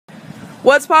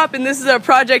What's Poppin'? This is a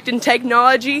project in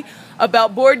technology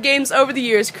about board games over the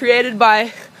years, created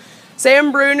by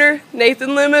Sam Bruner,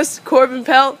 Nathan Lemus, Corbin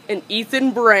Pelt, and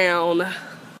Ethan Brown.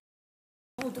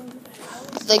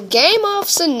 The game of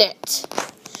Senet.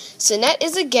 Senet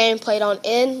is a game played on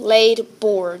inlaid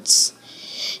boards.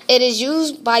 It is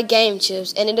used by game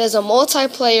chips, and it is a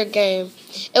multiplayer game.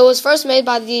 It was first made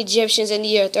by the Egyptians in the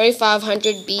year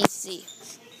 3500 BC.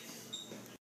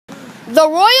 The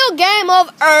Royal Game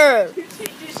of Ur.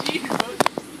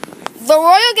 The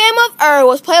Royal Game of Ur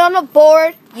was played on a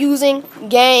board using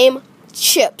game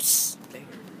chips.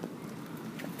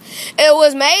 It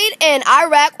was made in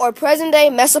Iraq or present-day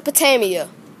Mesopotamia.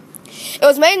 It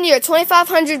was made in the year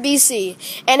 2500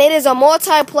 BC, and it is a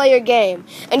multiplayer game,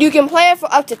 and you can play it for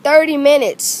up to 30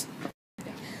 minutes.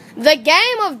 The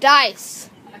game of dice.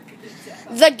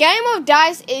 The game of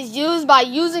dice is used by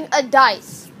using a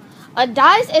dice. A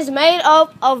dice is made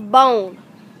up of bone.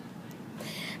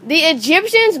 The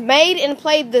Egyptians made and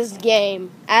played this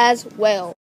game as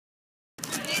well.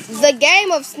 The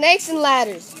game of snakes and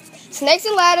ladders. Snakes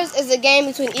and ladders is a game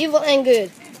between evil and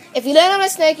good. If you land on a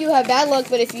snake, you have bad luck,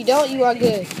 but if you don't, you are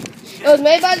good. It was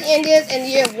made by the Indians in the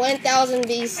year 1000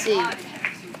 BC.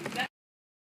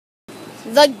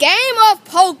 The game of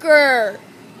poker.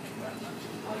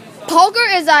 Poker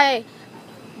is a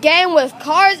game with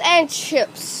cards and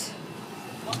chips.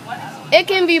 It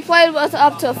can be played with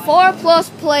up to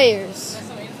 4+ players.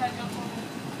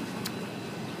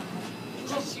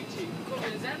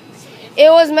 It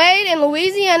was made in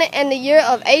Louisiana in the year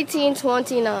of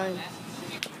 1829.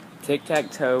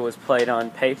 Tic-tac-toe was played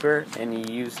on paper and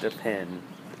you used a pen.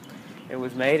 It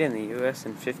was made in the U.S.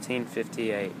 in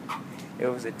 1558. It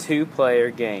was a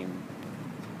 2-player game.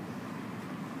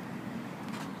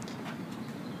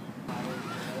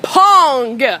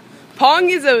 Pong!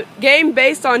 Pong is a game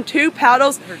based on 2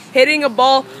 paddles hitting a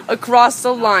ball across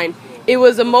the line. It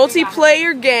was a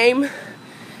multiplayer game.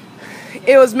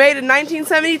 It was made in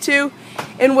 1972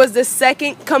 and was the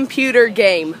second computer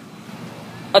game.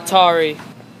 Atari.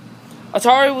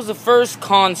 Atari was the first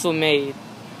console made.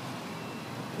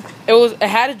 It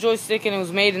had a joystick and it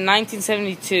was made in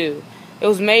 1972. It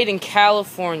was made in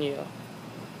California.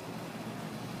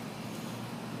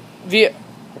 The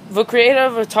creator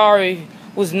of Atari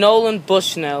was Nolan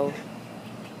Bushnell.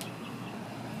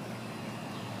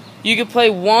 You could play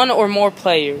one or more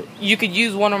players. You could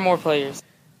use one or more players.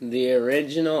 The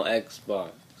original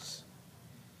Xbox.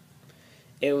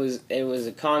 It was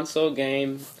a console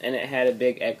game, and it had a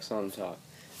big X on top.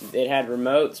 It had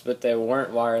remotes, but they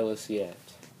weren't wireless yet.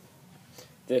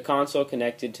 The console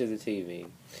connected to the TV.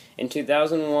 In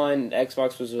 2001,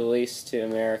 Xbox was released to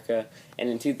America, and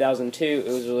in 2002, it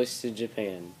was released to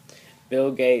Japan.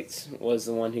 Bill Gates was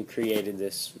the one who created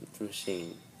this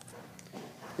machine.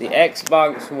 The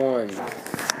Xbox One.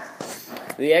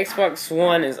 The Xbox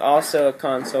One is also a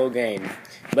console game,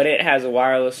 but it has a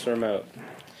wireless remote.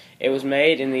 It was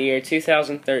made in the year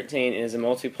 2013 and is a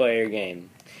multiplayer game.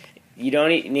 You don't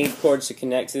need cords to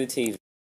connect to the TV.